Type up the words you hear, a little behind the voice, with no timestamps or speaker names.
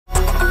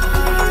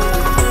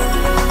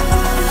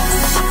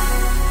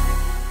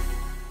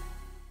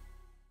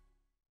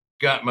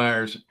Scott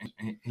Meyers.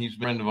 He's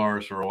been a friend of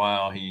ours for a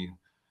while. He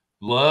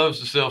loves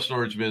the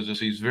self-storage business.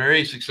 He's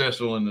very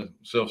successful in the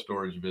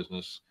self-storage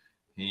business.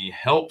 He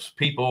helps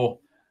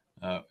people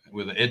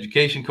with an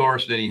education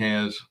course that he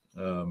has.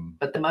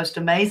 But the most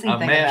amazing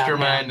thing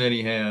mastermind that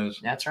he has.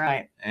 That's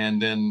right.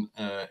 And then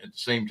at the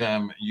same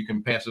time, you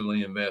can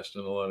passively invest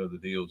in a lot of the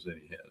deals that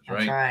he has. Right.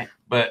 That's right.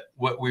 But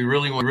what we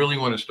really want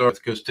to start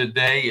with, because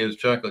today is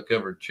chocolate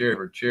covered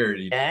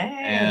charity,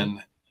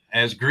 and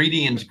as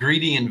greedy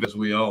as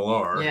we all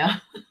are, yeah,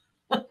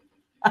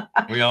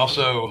 we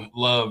also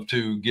love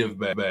to give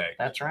back.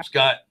 That's right.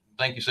 Scott,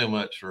 thank you so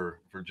much for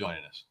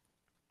joining us.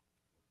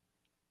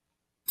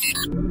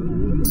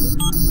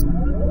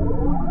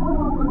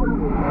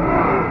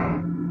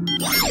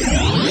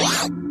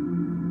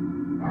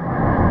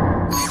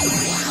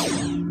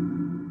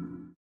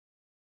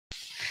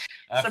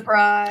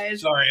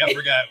 Surprise. Sorry, I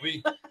forgot.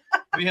 We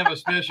have a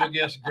special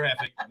guest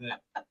graphic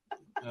that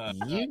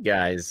you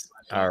guys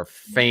are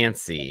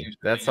fancy.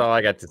 That's all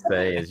I got to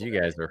say is you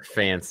guys are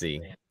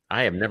fancy.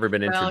 I have never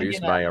been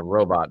introduced by a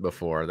robot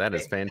before. That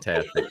is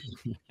fantastic.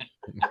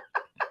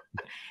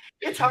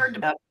 It's hard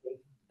to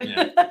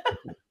yeah.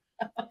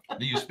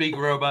 Do you speak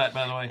robot,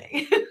 by the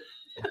way?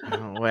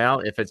 Well,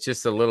 if it's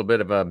just a little bit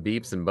of a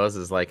beeps and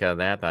buzzes like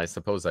that, I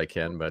suppose I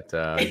can. But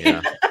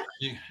yeah,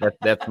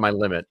 that's my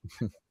limit.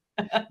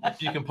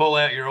 If you can pull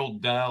out your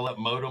old dial-up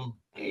modem.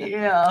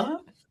 Yeah.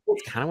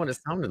 It's kind of what it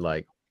sounded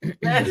like.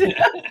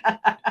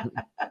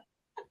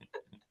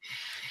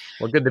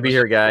 Well, good to be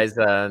here, guys.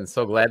 And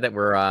so glad that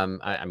we're,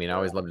 I mean, I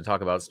always love to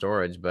talk about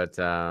storage, but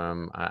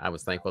I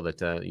was thankful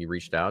that you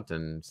reached out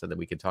and said that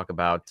we could talk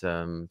about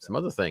some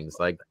other things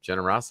like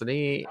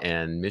generosity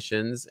and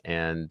missions.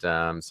 And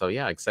so,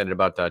 yeah, excited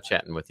about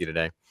chatting with you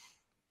today.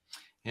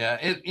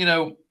 Yeah,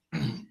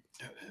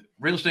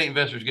 real estate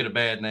investors get a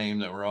bad name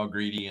that we're all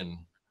greedy, and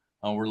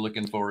all we're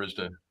looking for is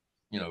to,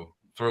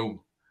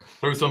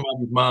 throw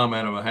somebody's mom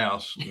out of a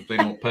house if they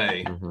don't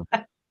pay.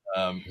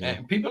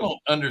 And people don't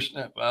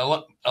understand. A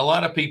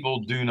lot of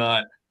people do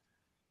not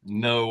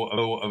know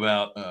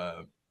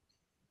about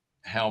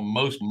how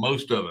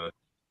most of us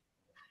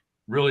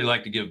really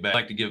like to give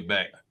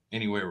back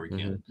anywhere we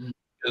can.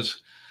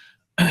 Because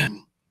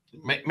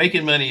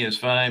making money is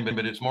fine,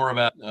 but it's more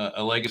about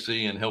a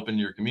legacy and helping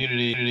your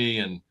community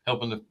and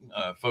helping the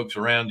folks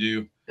around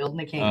you. Building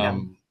the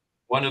kingdom.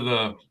 One of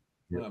the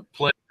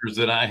pleasures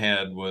that I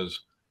had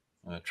was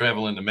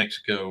traveling to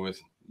Mexico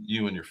with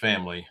you and your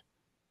family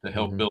to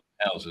help build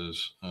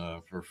houses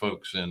for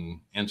folks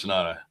in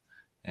Ensenada.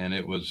 And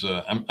it was,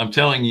 I'm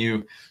telling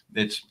you,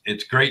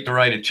 it's great to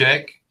write a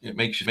check. It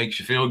makes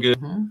you feel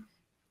good,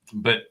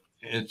 but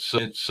it's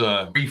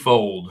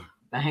threefold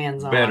the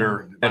hands-on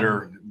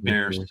better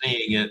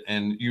seeing it,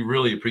 and you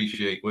really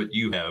appreciate what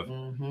you have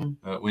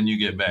when you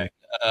get back.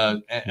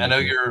 I know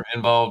you're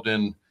involved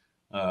in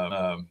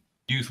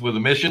Youth with a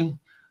Mission.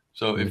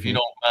 So if you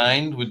don't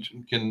mind,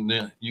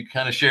 can you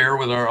kind of share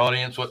with our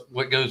audience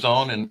what goes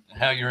on and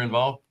how you're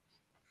involved?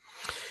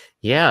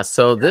 Yeah,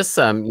 so this,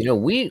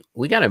 we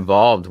got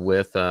involved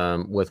with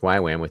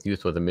YWAM, with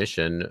Youth with a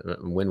Mission,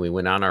 when we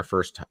went on our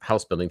first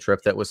house building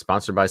trip that was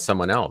sponsored by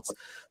someone else.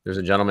 There's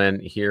a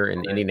gentleman here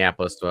in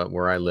Indianapolis,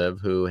 where I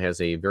live, who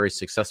has a very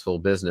successful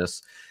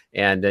business,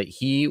 and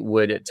he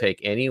would take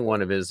any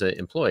one of his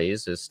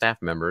employees, his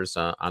staff members,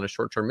 on a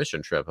short-term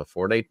mission trip, a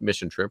 4-day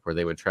mission trip where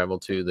they would travel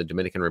to the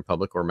Dominican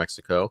Republic or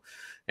Mexico,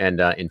 and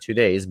in 2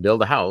 days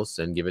build a house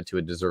and give it to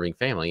a deserving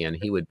family, and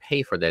he would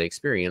pay for that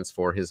experience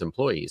for his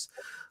employees.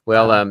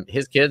 Well,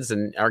 his kids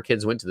and our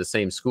kids went to the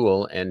same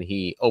school, and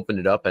he opened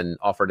it up and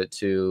offered it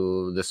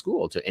to the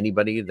school, to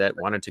anybody that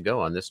wanted to go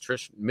on this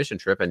mission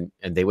trip, and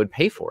they would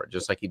pay for it,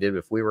 just like he did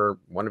if we were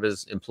one of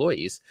his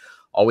employees.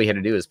 All we had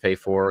to do is pay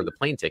for the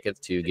plane tickets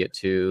to get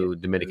to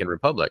Dominican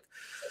Republic.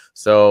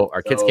 So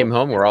our kids came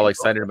home. We're all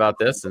excited about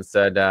this and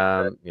said,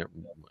 I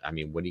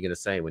mean, what are you going to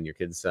say when your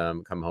kids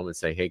come home and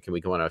say, hey, can we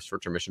go on a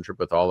short-term mission trip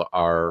with all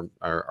our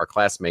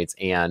classmates,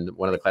 and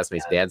one of the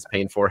classmates' dad's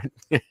paying for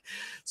it?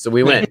 So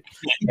we went,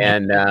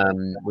 and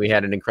we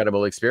had an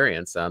incredible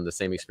experience, the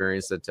same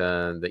experience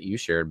that you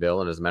shared,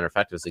 Bill. And as a matter of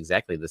fact, it was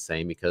exactly the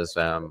same, because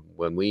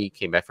when we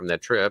came back from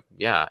that trip,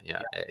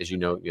 as you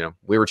know,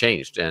 we were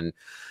changed, and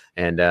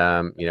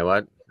you know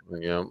what?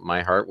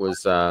 My heart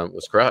was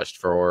crushed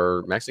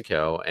for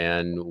Mexico,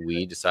 and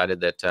we decided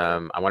that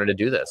I wanted to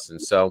do this.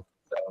 And so,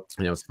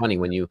 it's funny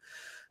when you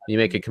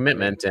make a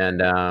commitment, and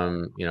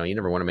you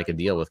never want to make a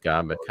deal with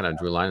God, but kind of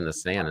drew a line in the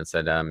sand and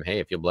said, hey,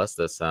 if you'll bless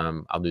this,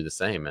 I'll do the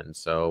same. And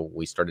so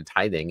we started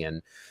tithing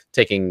and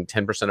taking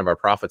 10% of our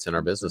profits in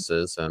our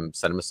businesses,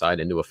 set them aside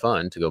into a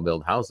fund to go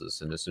build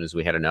houses. And as soon as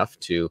we had enough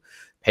to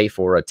pay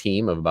for a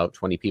team of about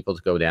 20 people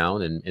to go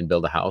down and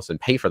build a house and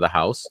pay for the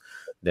house,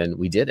 then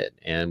we did it.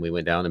 And we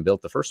went down and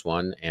built the first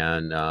one.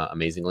 And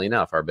amazingly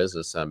enough, our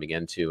business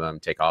began to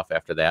take off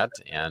after that.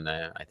 And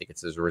I think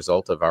it's as a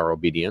result of our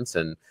obedience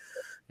and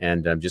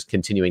just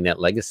continuing that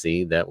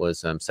legacy that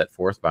was set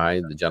forth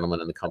by the gentleman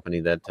in the company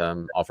that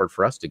offered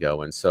for us to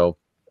go. And so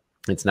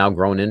it's now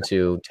grown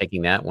into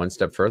taking that one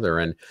step further.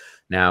 And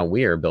now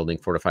we are building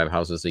 4 to 5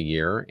 houses a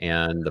year.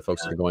 And the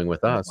folks that are going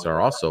with us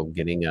are also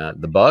getting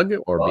the bug,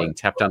 or being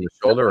tapped on the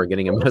shoulder, or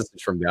getting a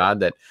message from God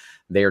that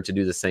they are to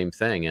do the same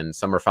thing. And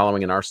some are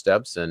following in our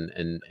steps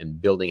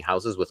and building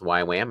houses with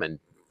YWAM and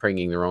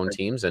bringing their own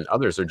teams. And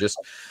others are just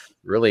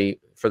really,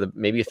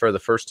 maybe for the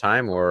first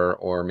time,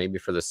 or maybe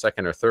for the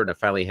second or third, and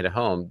finally hit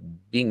home,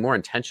 being more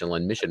intentional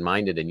and mission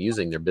minded, and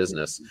using their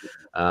business,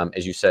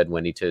 as you said,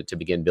 Wendy, to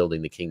begin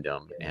building the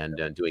kingdom, and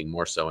doing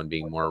more so, and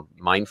being more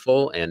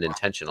mindful and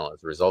intentional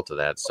as a result of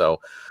that. So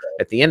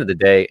at the end of the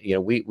day,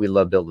 we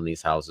love building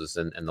these houses,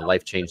 and the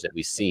life change that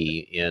we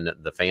see in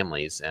the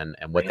families, and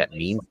what that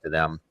means to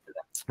them.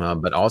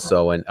 But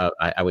also, and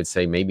I would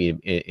say maybe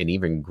an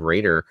even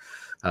greater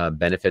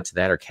benefit to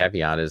that, or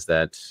caveat, is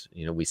that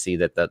we see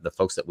that the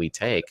folks that we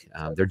take,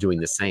 they're doing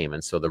the same,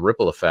 and so the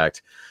ripple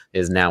effect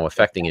is now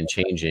affecting and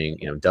changing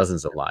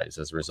dozens of lives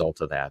as a result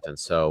of that. And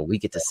so we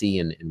get to see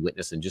and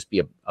witness, and just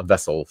be a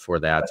vessel for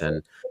that.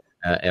 And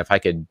if I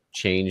could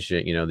change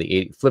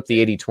flip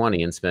the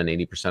 80-20 and spend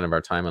 80% of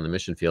our time on the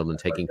mission field and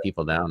taking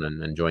people down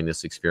and enjoying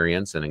this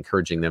experience and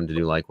encouraging them to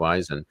do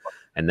likewise, and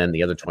then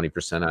the other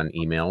 20% on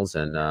emails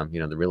and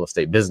the real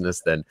estate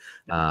business, then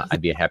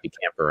I'd be a happy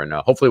camper. And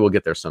hopefully we'll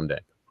get there someday.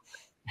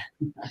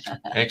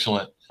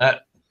 Excellent.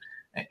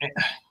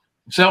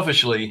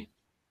 Selfishly,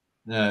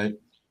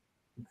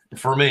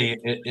 for me,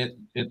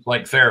 it's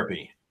like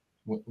therapy.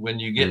 When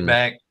you get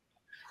back,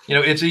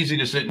 it's easy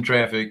to sit in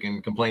traffic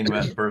and complain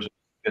about the person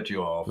who cut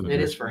you off.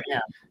 It is for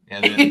him.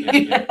 And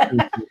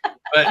then,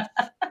 but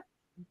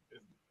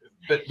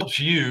it helps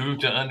you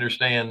to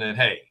understand that,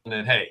 hey,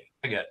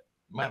 I got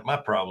my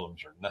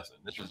problems are nothing.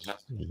 This is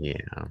nothing.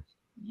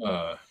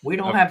 Yeah. We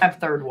don't have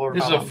third world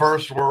This problems. is a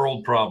first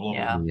world problem.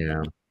 Yeah.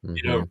 Yeah.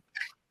 Mm-hmm.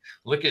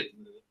 Look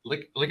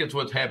at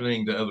what's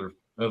happening to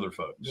other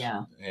folks.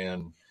 Yeah.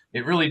 And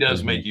it really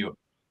does make you.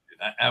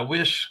 I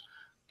wish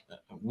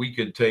we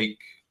could take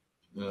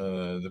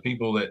the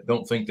people that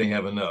don't think they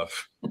have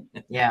enough.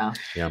 Yeah.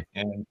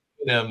 And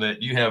them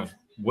that you have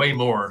way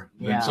more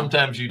than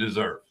sometimes you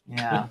deserve.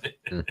 Yeah.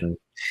 Mm-hmm.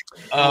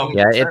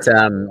 It's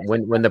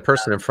when the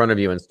person in front of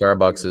you in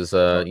Starbucks is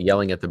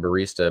yelling at the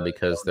barista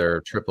because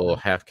their triple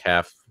half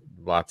calf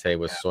latte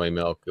with soy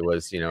milk,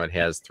 it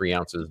has 3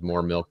 ounces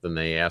more milk than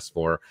they asked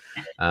for.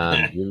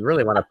 You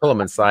really want to pull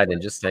them inside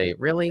and just say,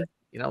 really,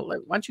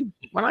 why don't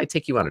I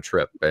take you on a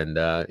trip, and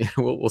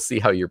we'll see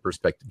how your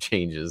perspective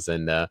changes.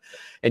 And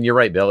you're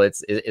right, Bill.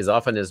 It's as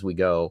often as we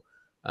go.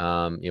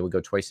 We go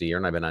twice a year,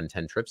 and I've been on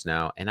 10 trips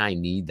now, and I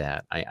need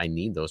that. I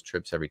need those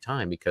trips every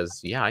time, because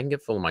I can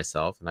get full of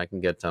myself, and I can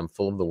get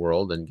full of the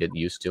world, and get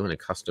used to and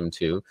accustomed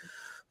to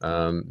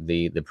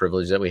the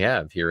privilege that we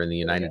have here in the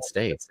United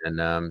States.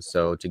 And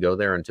so to go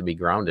there and to be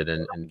grounded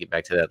and get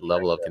back to that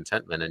level of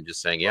contentment, and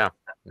just saying,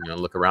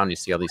 look around, you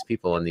see all these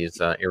people in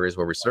these areas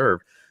where we serve,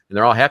 and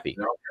they're all happy.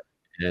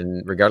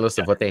 And regardless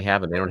of what they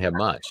have, and they don't have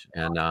much.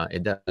 And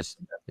it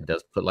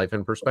does put life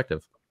in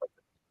perspective.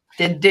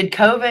 Did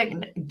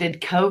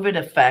COVID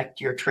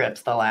affect your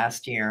trips the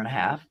last year and a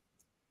half?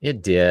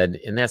 It did,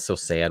 and that's so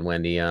sad,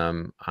 Wendy. I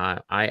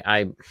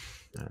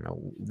don't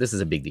know. This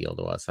is a big deal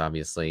to us,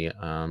 obviously.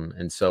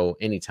 And so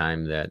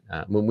anytime that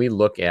when we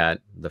look at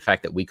the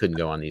fact that we couldn't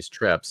go on these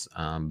trips,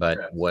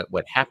 but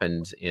what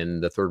happened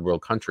in the third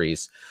world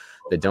countries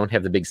that don't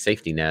have the big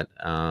safety net,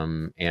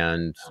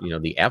 and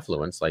the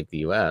affluence like the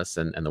U.S.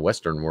 and the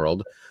Western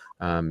world.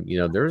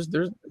 There's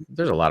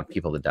a lot of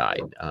people that died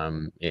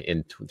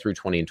through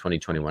 20 and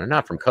 2021, and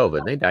not from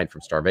COVID. They died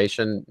from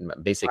starvation,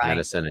 basic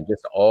medicine, and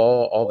just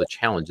all the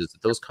challenges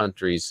that those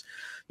countries,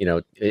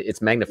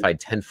 it's magnified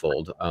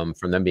tenfold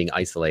from them being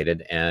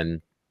isolated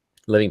and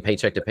living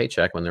paycheck to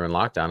paycheck when they're in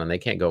lockdown and they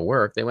can't go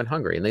work. They went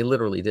hungry, and they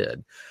literally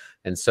did.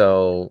 And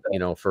so,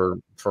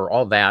 for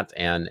all that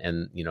and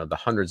the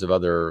hundreds of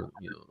other,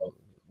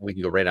 we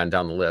can go right on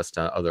down the list,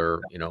 other,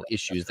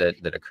 issues that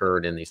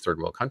occurred in these third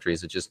world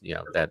countries. It just,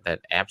 that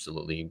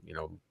absolutely,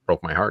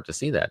 broke my heart to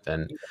see that.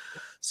 And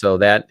so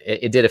that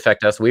it did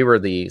affect us. We were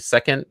the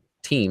second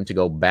team to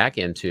go back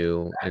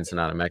into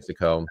Ensenada,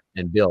 Mexico,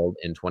 and build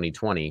in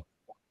 2020.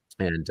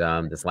 And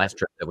this last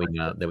trip that we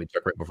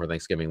took right before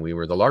Thanksgiving, we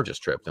were the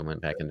largest trip that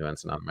went back into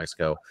Ensenada,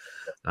 Mexico,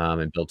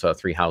 and built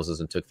 3 houses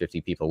and took 50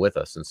 people with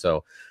us. And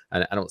so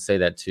I don't say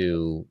that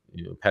to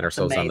pat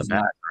ourselves on the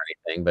back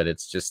or anything, but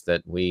it's just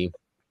that we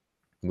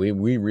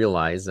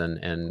realize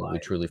and we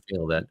truly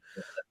feel that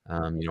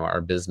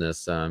our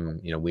business,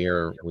 we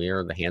are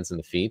the hands and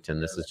the feet,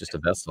 and this is just a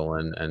vessel,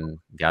 and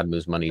God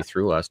moves money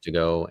through us to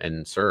go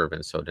and serve.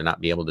 And so to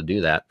not be able to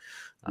do that,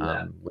 we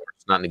were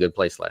just not in a good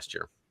place last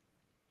year.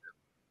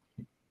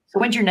 So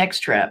when's your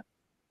next trip?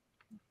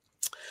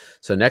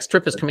 So next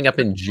trip is coming up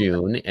in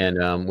June,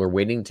 and we're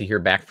waiting to hear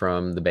back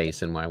from the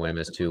base in YWAM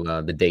as to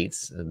the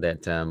dates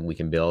that we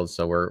can build.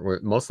 So we're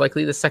most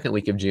likely the second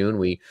week of June.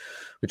 We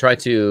try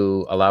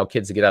to allow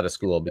kids to get out of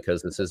school,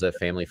 because this is a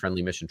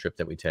family-friendly mission trip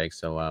that we take.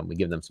 So we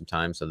give them some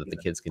time so that the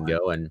kids can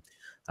go, and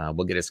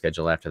we'll get a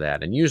schedule after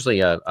that. And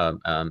usually,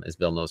 as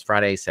Bill knows,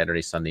 Friday,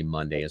 Saturday, Sunday,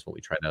 Monday is what we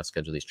try to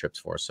schedule these trips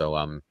for.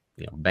 So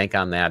bank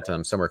on that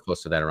somewhere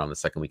close to that around the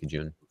second week of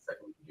June.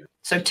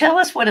 So tell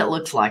us what it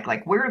looks like.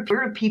 Like, where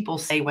do people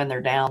stay when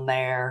they're down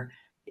there?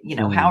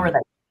 How are they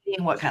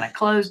eating? What kind of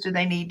clothes do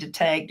they need to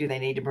take? Do they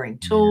need to bring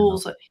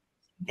tools?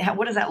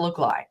 What does that look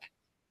like?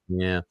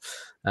 Yeah.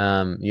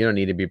 You don't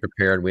need to be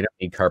prepared. We don't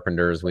need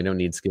carpenters. We don't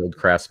need skilled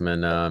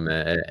craftsmen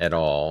at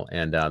all.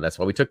 And that's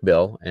why we took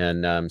Bill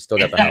and still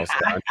got the house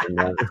done.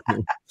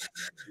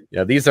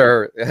 And, these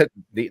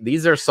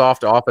are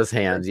soft office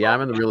hands. Yeah,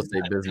 I'm in the real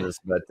estate business,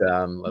 but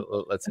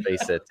let's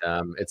face it,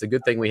 it's a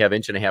good thing we have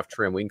 1.5-inch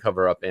trim. We can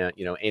cover up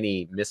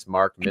any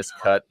mismarked,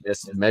 miscut,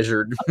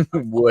 mismeasured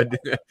wood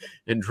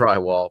and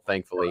drywall.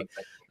 Thankfully.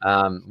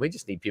 We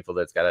just need people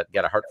that's got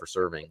a heart for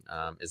serving,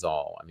 is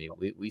all. I mean,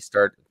 we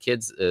start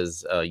kids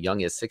as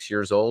young as 6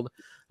 years old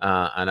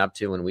and up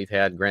to, and we've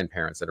had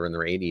grandparents that are in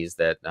their 80s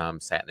that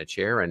sat in a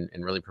chair and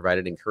really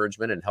provided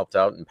encouragement and helped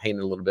out and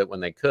painted a little bit when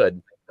they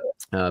could.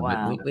 Wow.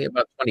 But we have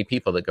about 20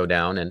 people that go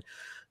down, and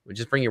we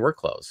just bring your work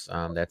clothes.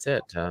 That's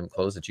it.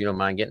 Clothes that you don't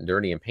mind getting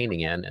dirty and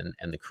painting in,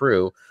 and the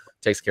crew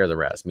takes care of the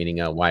rest, meaning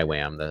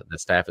YWAM. The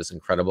staff is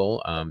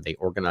incredible. They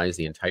organize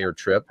the entire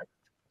trip.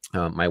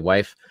 My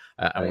wife,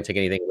 I won't take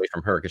anything away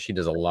from her because she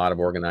does a lot of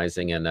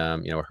organizing and,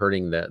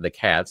 herding the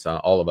cats,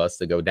 all of us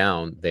that go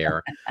down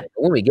there. But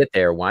when we get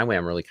there,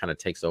 YWAM really kind of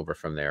takes over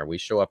from there. We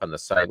show up on the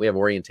site. We have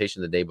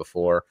orientation the day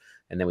before,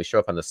 and then we show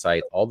up on the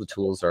site. All the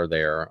tools are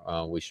there.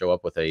 We show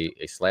up with a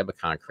slab of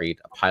concrete,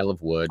 a pile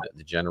of wood,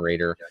 the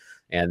generator,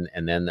 and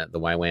then the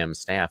YWAM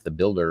staff, the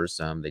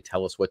builders, they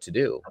tell us what to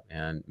do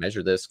and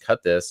measure this,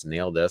 cut this,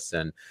 nail this,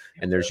 and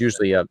there's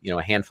usually a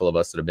handful of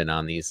us that have been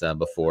on these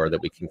before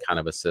that we can kind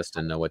of assist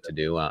and know what to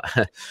do.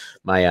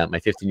 My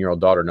 15-year-old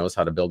daughter knows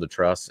how to build a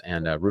truss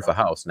and roof a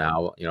house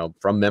now.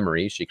 From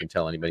memory, she can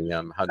tell anybody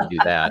how to do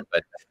that.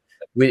 But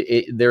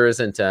there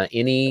isn't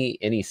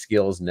any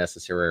skills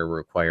necessary or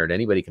required.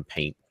 Anybody can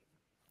paint.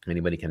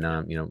 Anybody can,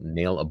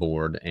 nail a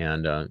board,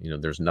 and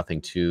there's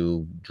nothing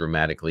too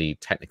dramatically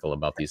technical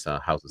about these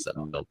houses that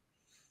we built.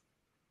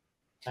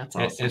 That's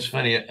awesome. It's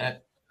funny.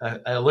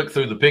 I looked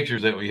through the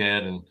pictures that we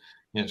had, and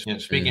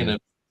speaking of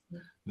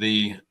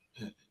the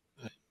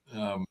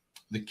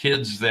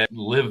kids that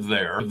live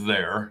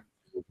there,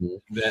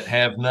 that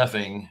have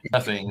nothing,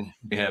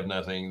 they have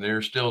nothing.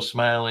 They're still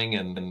smiling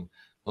and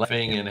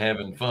laughing and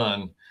having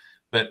fun.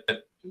 But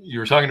you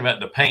were talking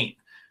about the paint.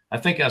 I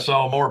think I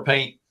saw more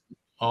paint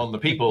on the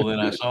people than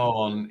I saw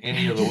on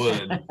any of the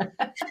wood.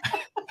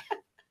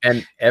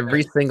 And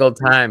every single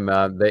time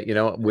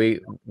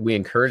that we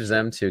encourage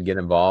them to get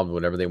involved,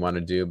 whatever they want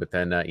to do. But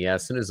then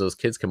as soon as those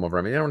kids come over,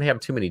 I mean, they don't have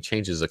too many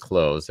changes of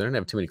clothes. They don't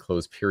have too many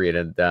clothes, period.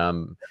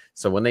 And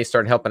so when they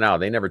start helping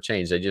out, they never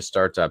change. They just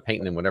start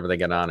painting them whatever they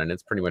get on, and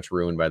it's pretty much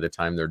ruined by the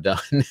time they're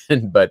done.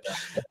 But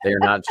they are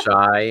not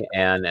shy,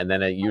 and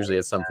then usually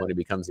at some point it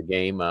becomes a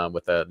game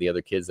with the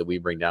other kids that we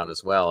bring down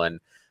as well. And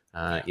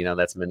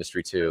that's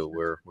ministry too.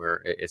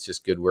 It's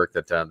just good work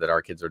that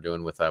our kids are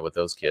doing with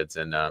those kids,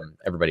 and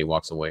everybody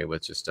walks away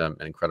with just an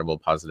incredible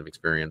positive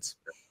experience.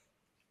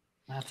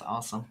 That's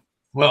awesome.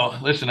 Well,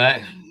 listen,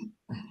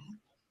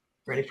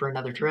 Ready for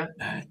another trip?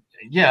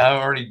 Yeah,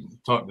 I already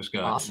talked to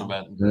Scott Awesome.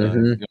 about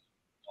going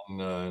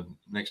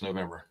next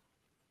November.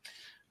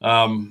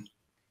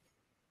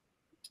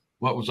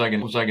 What was I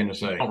going to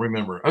say? I don't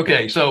remember.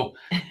 Okay, so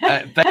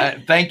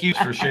thank you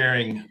for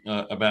sharing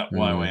about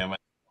YWAM.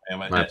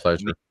 My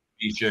pleasure.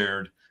 He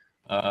shared,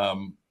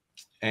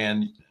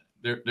 and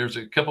there's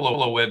a couple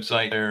of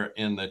websites there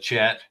in the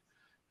chat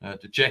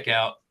to check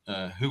out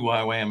who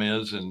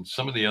YWAM is and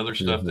some of the other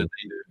stuff that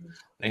they do.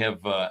 They have,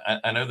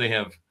 I know they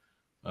have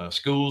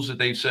schools that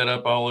they've set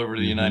up all over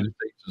the United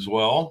States as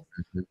well.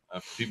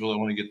 People that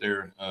want to get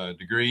their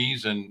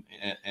degrees, and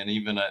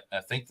even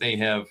I think they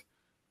have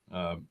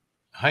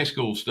high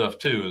school stuff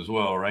too as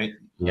well, right?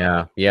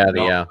 Yeah,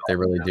 they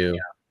really do.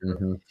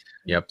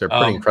 Yep, they're a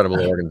pretty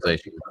incredible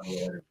organization.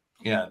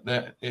 Yeah,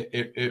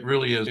 it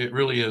really is. It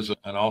really is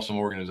an awesome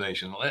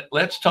organization.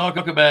 Let's talk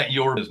about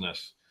your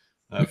business.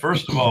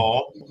 First of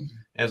all,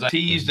 as I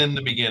teased in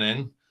the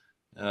beginning,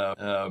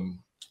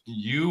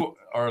 you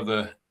are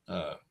the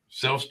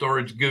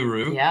self-storage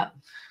guru. Yeah.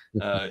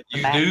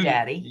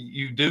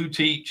 You do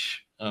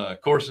teach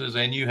courses,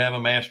 and you have a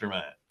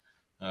mastermind.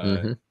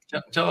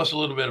 Tell us a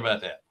little bit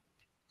about that.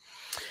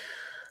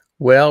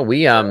 Well,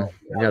 we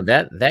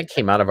that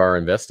came out of our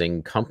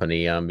investing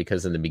company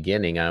because in the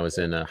beginning I was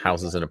in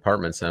houses and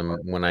apartments.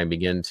 When I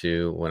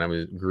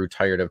grew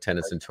tired of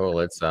tenants and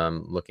toilets,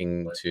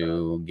 looking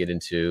to get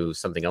into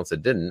something else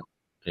that didn't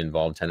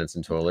involve tenants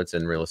and toilets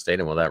in real estate,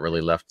 and that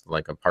really left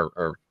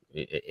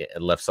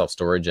it left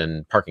self-storage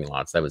and parking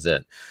lots. That was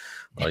it.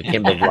 Well, it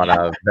came to a lot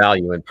of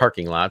value in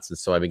parking lots, and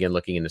so I began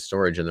looking into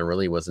storage, and there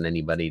really wasn't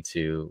anybody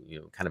to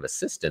kind of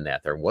assist in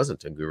that. There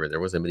wasn't a guru.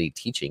 There wasn't anybody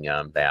teaching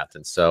that,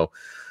 and so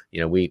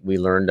we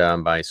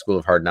learned by School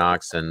of Hard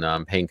Knocks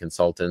and paying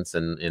consultants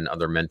and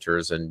other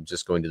mentors, and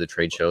just going to the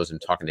trade shows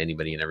and talking to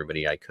anybody and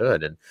everybody I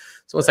could. And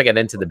so once I got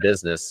into the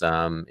business,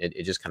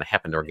 it just kind of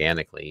happened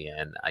organically.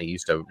 And I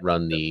used to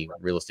run the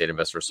Real Estate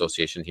Investor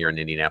Association here in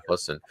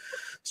Indianapolis, and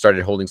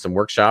started holding some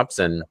workshops.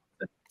 And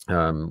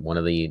One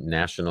of the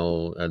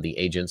national, the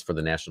agents for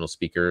the national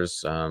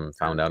speakers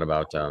found out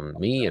about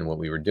me and what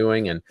we were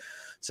doing and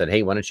said,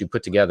 hey, why don't you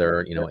put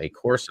together, a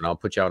course and I'll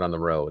put you out on the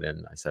road.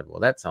 And I said, well,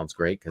 that sounds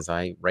great because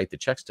I write the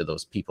checks to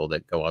those people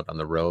that go out on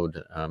the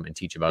road and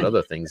teach about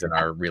other things in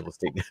our real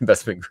estate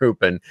investment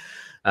group. And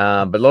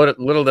but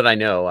little did I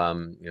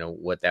know,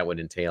 what that would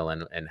entail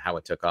and how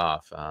it took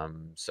off.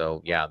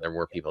 So yeah, there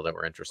were people that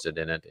were interested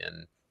in it.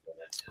 And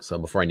so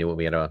before I knew it,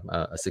 we had a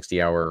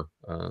 60-hour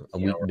a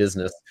week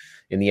business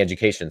in the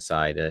education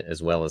side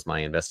as well as my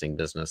investing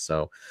business.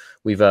 So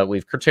we've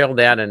curtailed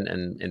that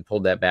and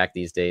pulled that back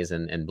these days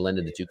and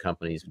blended the two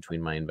companies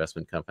between my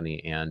investment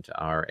company and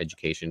our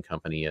education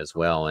company as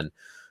well. And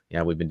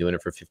yeah, we've been doing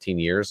it for 15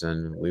 years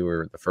and we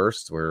were the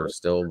first. We're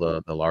still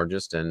the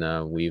largest,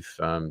 and we've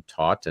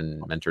taught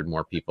and mentored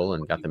more people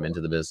and got them into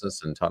the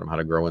business and taught them how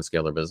to grow and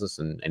scale their business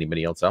and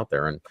anybody else out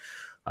there.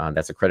 And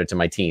that's a credit to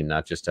my team,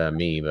 not just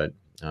me, but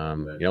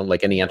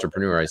like any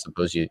entrepreneur, I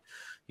suppose you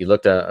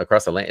looked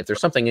across the land. If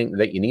there's something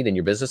that you need in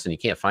your business and you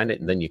can't find it,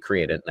 and then you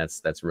create it. And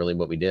that's really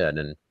what we did.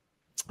 And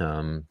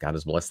God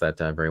has blessed that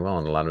very well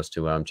and allowed us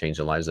to change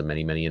the lives of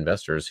many, many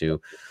investors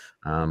who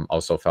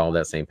also followed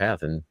that same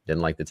path and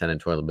didn't like the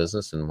tenant toilet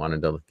business and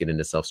wanted to get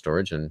into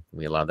self-storage. And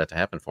we allowed that to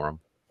happen for them.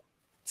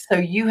 So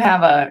you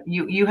have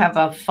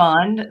a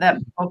fund that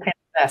people can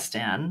invest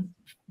in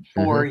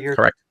for your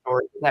correct.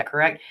 storage. Is that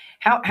correct?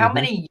 How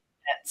many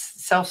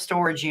units,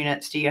 self-storage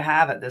units, do you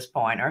have at this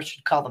point? Or I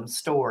should call them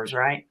stores,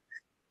 right?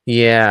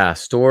 Yeah,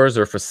 stores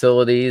or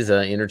facilities,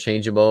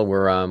 interchangeable.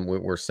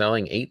 We're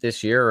selling 8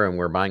 this year, and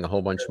we're buying a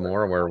whole bunch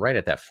more. We're right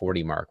at that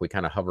 40 mark. We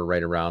kind of hover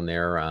right around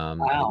there. I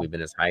think we've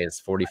been as high as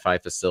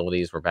 45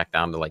 facilities. We're back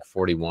down to like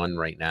 41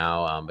 right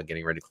now, but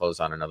getting ready to close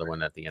on another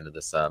one at the end of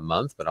this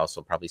month, but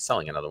also probably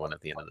selling another one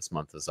at the end of this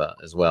month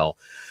as well.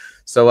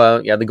 So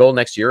yeah, the goal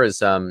next year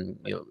is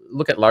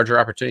look at larger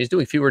opportunities,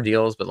 doing fewer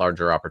deals, but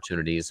larger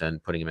opportunities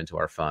and putting them into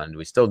our fund.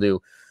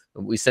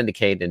 We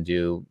syndicate and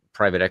do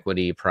private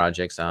equity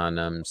projects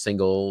on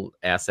single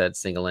asset,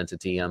 single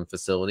entity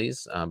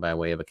facilities by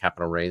way of a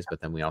capital raise.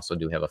 But then we also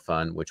do have a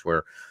fund, which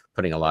we're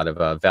putting a lot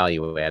of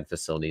value add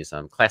facilities,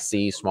 Class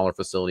C, smaller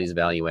facilities,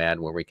 value add,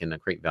 where we can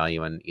create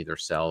value and either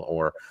sell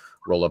or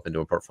roll up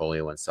into a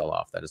portfolio and sell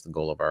off. That is the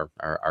goal of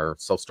our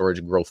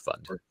self-storage growth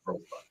fund.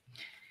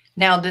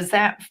 Now, does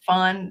that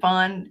fund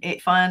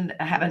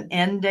have an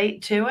end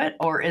date to it,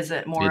 or is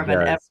it more of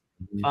an ever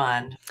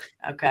fund?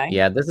 Okay.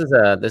 Yeah, this is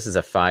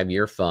a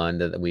 5-year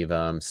fund that we've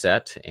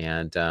set,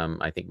 and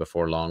I think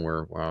before long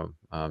we're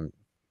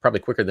probably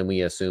quicker than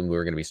we assumed we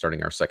were going to be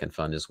starting our second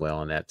fund as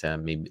well, and that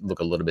may look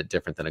a little bit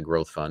different than a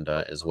growth fund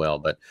as well.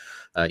 But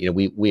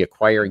we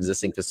acquire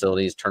existing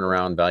facilities, turn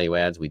around value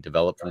adds, we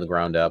develop from the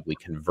ground up, we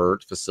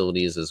convert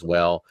facilities as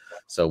well.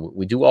 So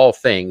we do all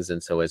things,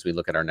 and so as we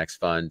look at our next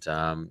fund,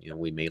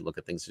 we may look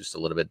at things just a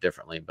little bit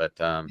differently. But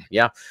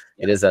yeah,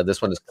 it is.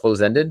 This one is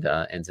close-ended,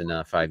 ends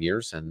in 5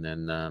 years, and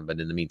then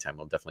but in the meantime,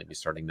 we'll definitely be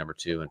starting number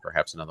 2 and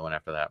perhaps another one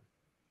after that.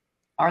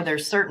 Are there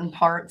certain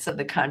parts of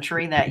the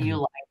country that you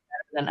like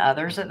better than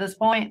others at this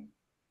point?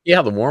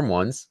 Yeah, the warm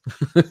ones.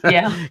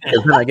 Yeah.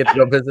 Because then I get to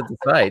go visit the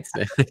sites.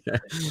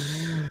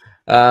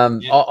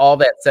 All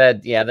that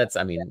said, yeah,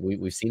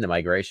 we've seen the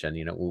migration.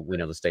 We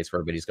know the states where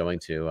everybody's going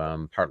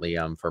to, partly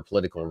for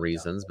political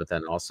reasons, but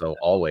then also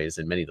always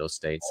in many of those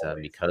states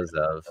because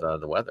of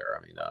the weather.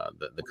 I mean,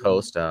 the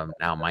coast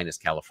now minus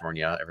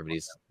California,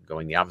 everybody's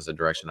going the opposite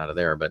direction out of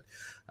there. But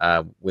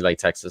we like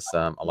Texas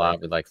a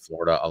lot. We like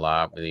Florida a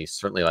lot. We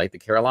certainly like the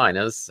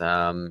Carolinas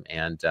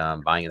and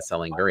buying and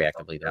selling very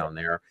actively down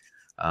there.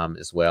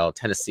 As well.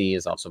 Tennessee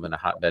has also been a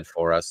hotbed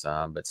for us,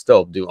 but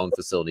still do own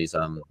facilities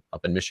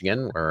up in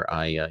Michigan, where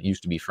I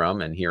used to be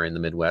from, and here in the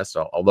Midwest.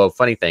 Although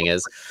funny thing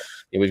is,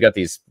 we've got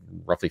these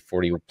roughly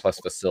 40 plus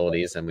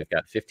facilities, and we've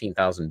got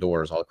 15,000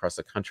 doors all across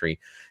the country.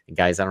 And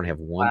guys, I don't have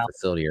one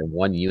facility or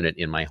one unit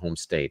in my home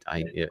state.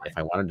 If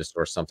I wanted to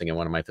store something in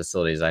one of my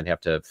facilities, I'd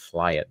have to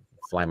fly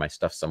my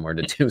stuff somewhere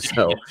to do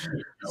so.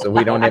 So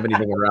we don't have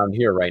anything around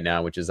here right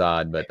now, which is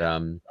odd, but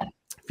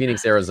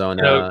Phoenix,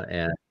 Arizona,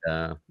 and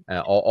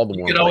all the.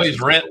 You can always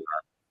rent.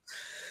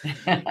 You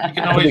can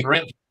always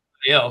rent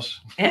somebody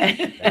else.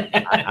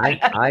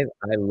 I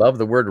love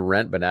the word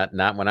rent, but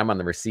not when I'm on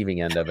the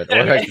receiving end of it, or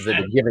I should say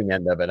the giving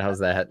end of it. How's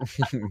that?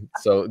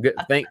 So good.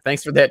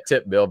 Thanks for that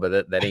tip, Bill.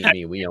 But that ain't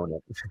me. We own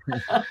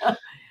it.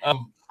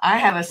 I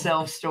have a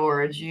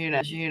self-storage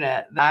unit.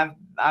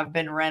 I've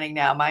been renting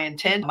now. My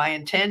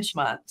intention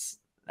months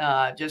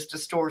just to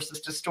store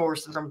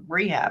some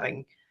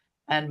rehabbing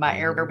and my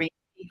Airbnb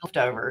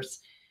leftovers.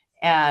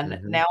 And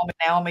now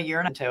I'm a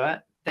year into it.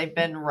 They've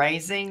been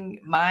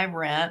raising my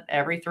rent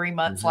every 3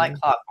 months like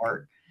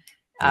clockwork.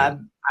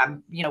 I'm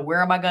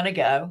where am I going to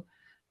go?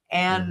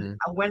 And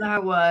when I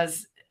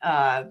was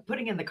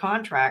putting in the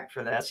contract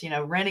for this,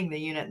 renting the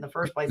unit in the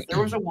first place,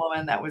 there was a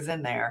woman that was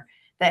in there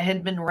that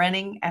had been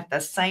renting at the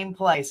same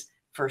place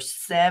for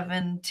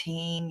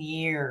 17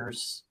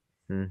 years.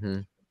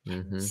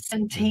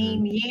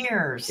 17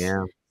 years.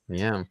 Yeah.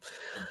 Yeah.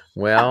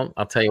 Well,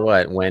 I'll tell you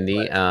what,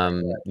 Wendy,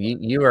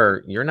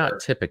 you're not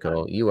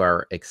typical, you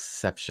are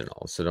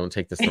exceptional. So don't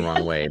take this the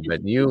wrong way,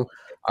 but you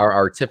are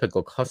our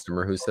typical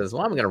customer who says,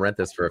 well, I'm going to rent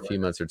this for a few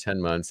months or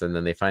 10 months. And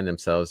then they find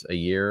themselves a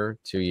year,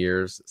 2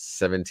 years,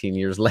 17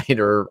 years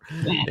later,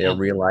 they're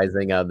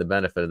realizing the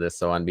benefit of this.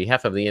 So on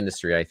behalf of the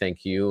industry, I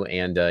thank you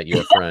and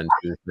your friend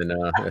who's been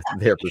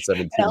there for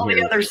 17 All the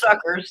years. other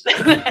suckers.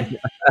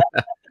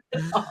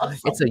 Awesome.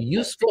 It's a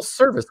useful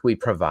service we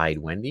provide,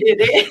 Wendy.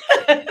 It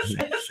is.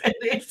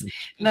 It is.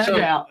 No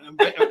doubt.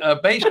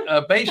 Based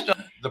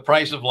on the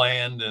price of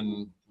land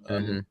and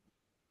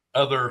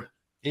other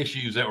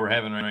issues that we're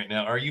having right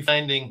now, are you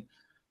finding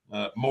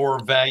more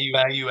value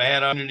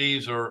add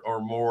opportunities or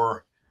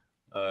more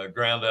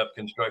ground up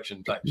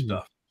construction type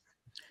stuff?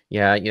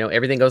 Yeah,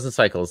 everything goes in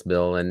cycles,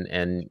 Bill,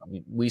 and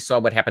we saw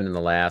what happened in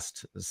the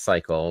last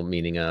cycle,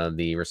 meaning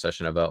the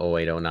recession of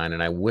 08, 09,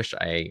 and I wish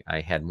I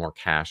had more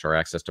cash or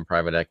access to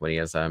private equity,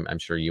 as I'm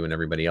sure you and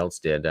everybody else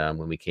did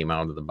when we came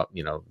out of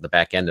the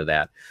back end of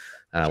that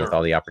with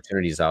all the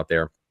opportunities out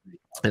there.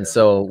 And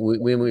so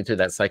we moved through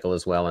that cycle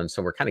as well. And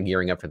so we're kind of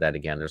gearing up for that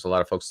again. There's a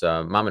lot of folks,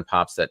 mom and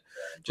pops, that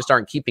just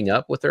aren't keeping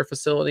up with their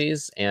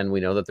facilities. And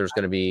we know that there's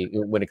going to be,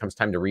 when it comes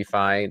time to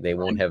refi, they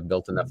won't have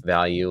built enough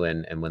value.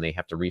 And when they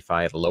have to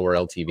refi at a lower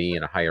LTV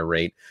and a higher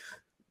rate,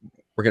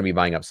 we're going to be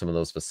buying up some of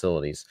those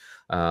facilities.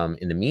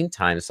 In the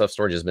meantime,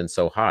 self-storage has been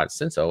so hot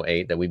since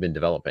 08 that we've been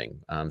developing.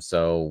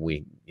 So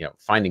we,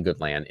 finding good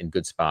land in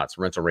good spots.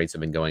 Rental rates have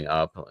been going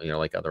up,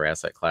 like other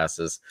asset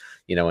classes,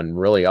 and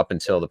really up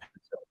until the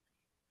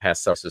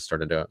past services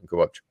started to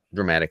go up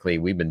dramatically.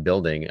 We've been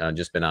building,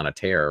 just been on a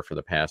tear for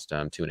the past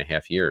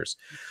 2.5 years.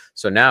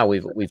 So now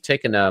we've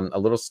taken a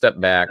little step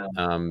back,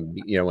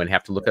 and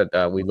have to look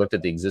at, we looked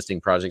at the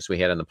existing projects we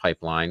had in the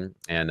pipeline,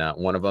 and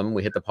one of them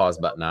we hit the pause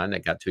button on.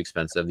 It got too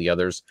expensive. The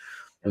others,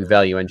 we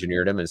value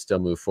engineered them and still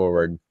move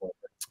forward.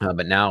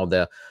 But now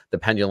the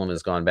pendulum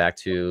has gone back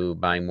to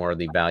buying more of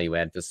the value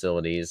add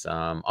facilities,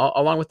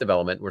 along with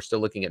development. We're still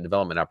looking at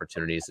development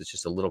opportunities. It's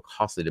just a little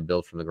costly to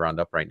build from the ground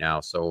up right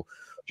now. So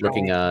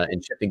looking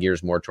and shifting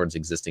gears more towards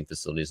existing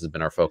facilities has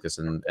been our focus,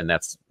 and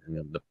that's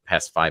the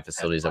past 5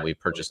 facilities that we've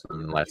purchased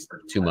in the last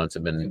 2 months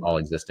have been all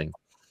existing.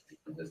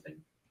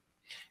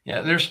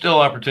 Yeah, there's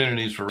still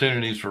opportunities for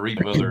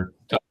other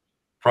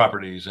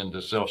properties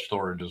into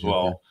self-storage as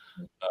well.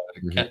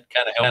 To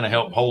kind of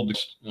help hold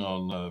this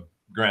on the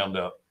ground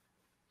up.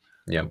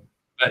 Yeah,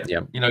 but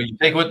you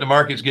take what the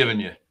market's giving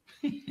you.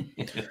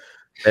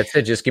 That's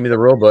it. Just give me the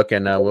rule book,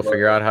 and we'll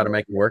figure out how to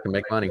make it work and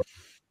make money.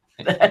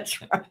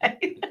 That's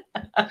right.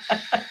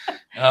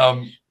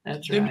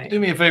 That's right. Do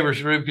me a favor,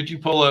 Sharif. Could you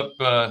pull up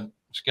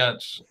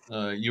Scott's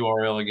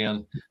URL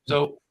again?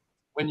 So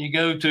when you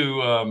go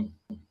to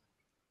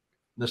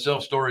the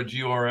self-storage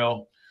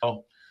URL,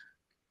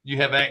 you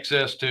have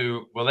access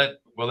to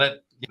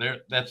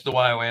that's the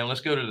YWAM.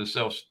 Let's go to the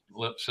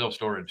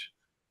self-storage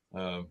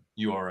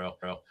URL.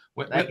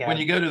 When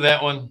you go to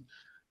that one,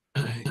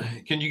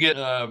 can you get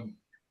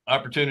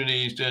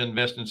opportunities to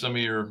invest in some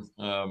of your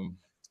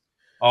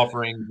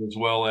offerings as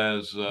well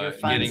as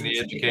getting the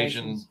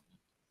education?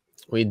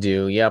 We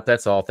do. Yep.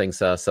 That's all things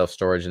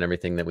self-storage, and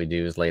everything that we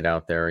do is laid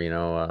out there.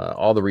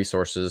 All the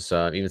resources,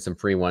 even some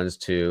free ones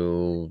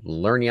to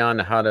learn you on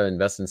how to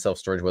invest in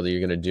self-storage, whether you're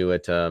going to do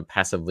it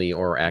passively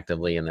or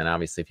actively. And then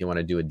obviously, if you want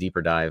to do a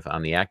deeper dive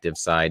on the active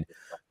side,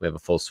 we have a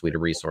full suite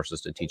of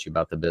resources to teach you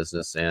about the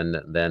business. And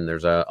then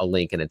there's a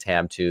link and a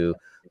tab to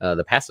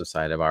the passive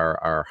side of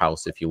our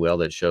house, if you will,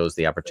 that shows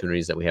the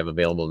opportunities that we have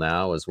available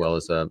now, as well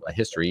as a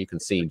history. You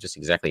can see just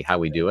exactly how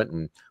we do it,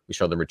 and we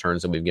show the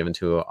returns that we've given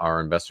to our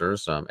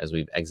investors as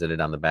we've exited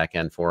on the back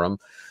end for them,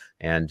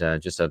 and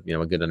just a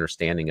good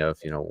understanding of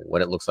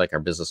what it looks like, our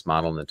business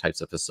model, and the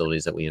types of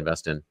facilities that we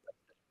invest in.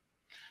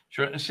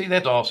 Sure. See,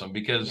 that's awesome,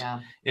 because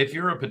if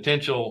you're a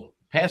potential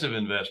passive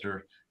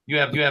investor, you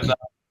have to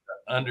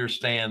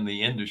understand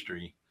the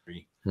industry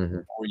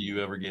before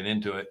you ever get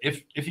into it.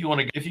 If you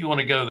want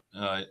to go,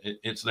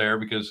 it's there,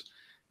 because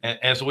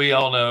as we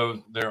all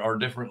know, there are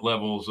different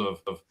levels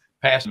of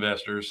passive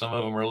investors. Some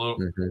of them are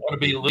want to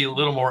be a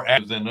little more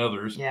active than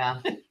others. Yeah.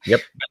 Yep.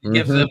 But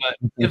gives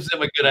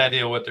them a good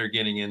idea what they're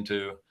getting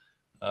into,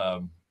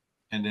 and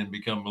then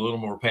become a little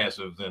more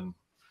passive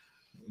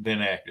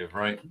than active,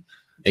 right?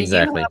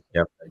 Exactly.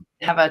 Yep.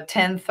 Have a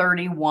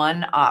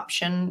 1031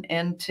 option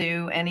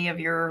into any of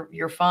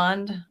your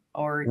fund?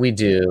 Or we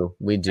do.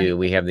 We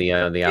have the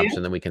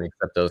option that we can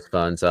accept those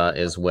funds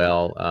as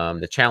well.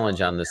 The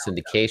challenge on the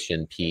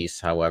syndication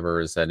piece,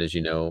 however, is that, as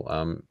you know,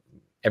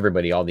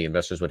 all the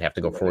investors would have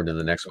to go forward to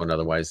the next one.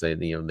 Otherwise, they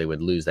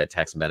would lose that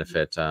tax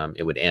benefit.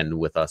 It would end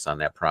with us on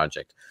that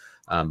project.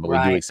 But we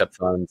do accept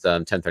funds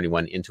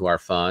 1031 into our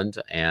fund,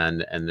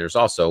 and there's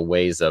also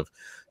ways of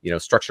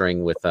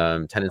structuring with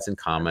tenants in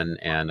common,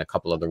 and a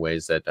couple other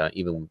ways that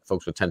even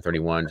folks with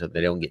 1031,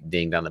 they don't get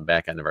dinged on the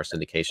back end of our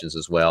syndications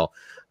as well.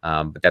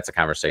 But that's a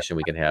conversation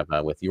we can have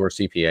with your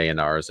CPA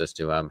and ours as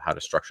to how to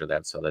structure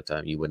that so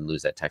that you wouldn't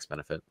lose that tax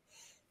benefit.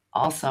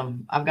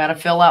 Awesome. I've got to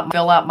fill out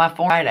my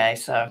form Friday.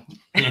 So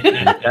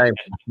Okay.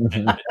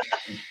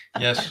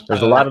 Yes.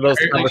 There's a lot of those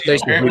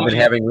conversations we've been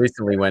having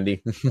recently,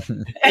 Wendy.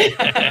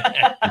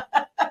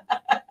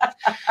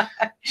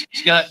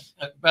 Scott,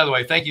 by the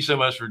way, thank you so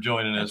much for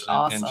joining us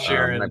awesome. and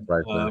sharing my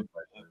pleasure.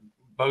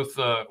 Both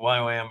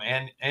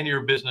YWAM and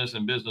your business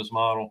and business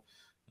model.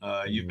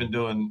 You've been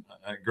doing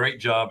a great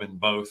job in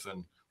both,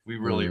 and we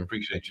really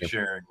appreciate you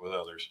sharing with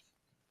others.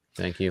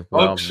 Thank you.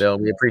 Well, Bill,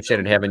 we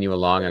appreciated having you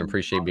along and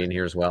appreciate being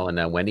here as well.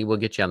 And Wendy, we'll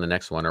get you on the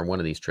next one or one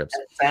of these trips.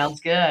 That sounds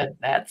good.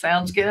 That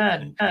sounds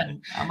good.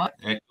 I'm up.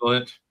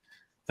 Excellent.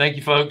 Thank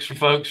you, folks,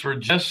 for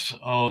just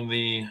on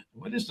the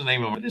what is the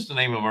name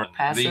of our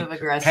passive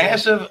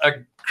aggressive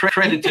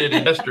accredited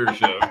investor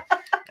show.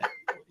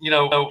 You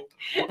know,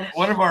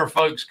 one of our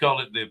folks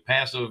called it the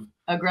passive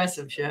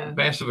aggressive show,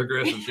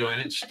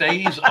 and it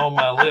stays on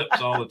my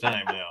lips all the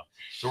time now.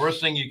 It's the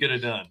worst thing you could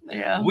have done.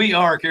 Yeah. We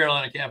are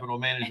Carolina Capital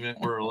Management.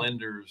 We're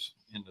lenders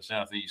in the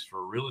Southeast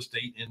for real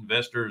estate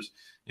investors.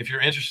 If you're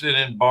interested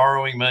in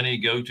borrowing money,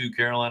 go to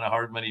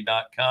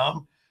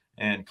carolinahardmoney.com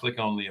and click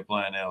on the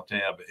Apply Now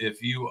tab.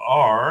 If you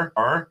are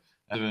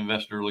an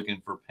investor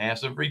looking for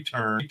passive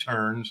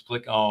returns,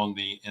 click on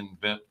the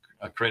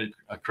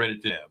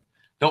accredited tab.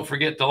 Don't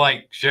forget to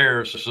like,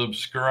 share,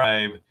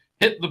 subscribe,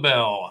 hit the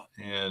bell,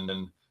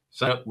 and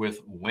sign up with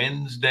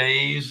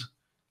Wednesdays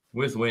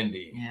with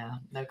Wendy. Yeah,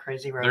 no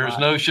crazy robot. There's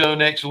no show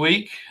next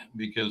week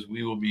because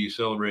we will be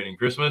celebrating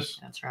Christmas.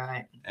 That's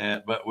right.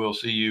 But we'll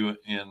see you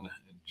in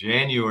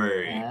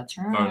January. That's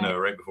right. Oh, no,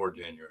 right before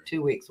January.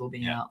 2 weeks we'll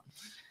be out.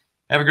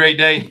 Have a great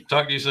day.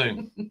 Talk to you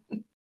soon.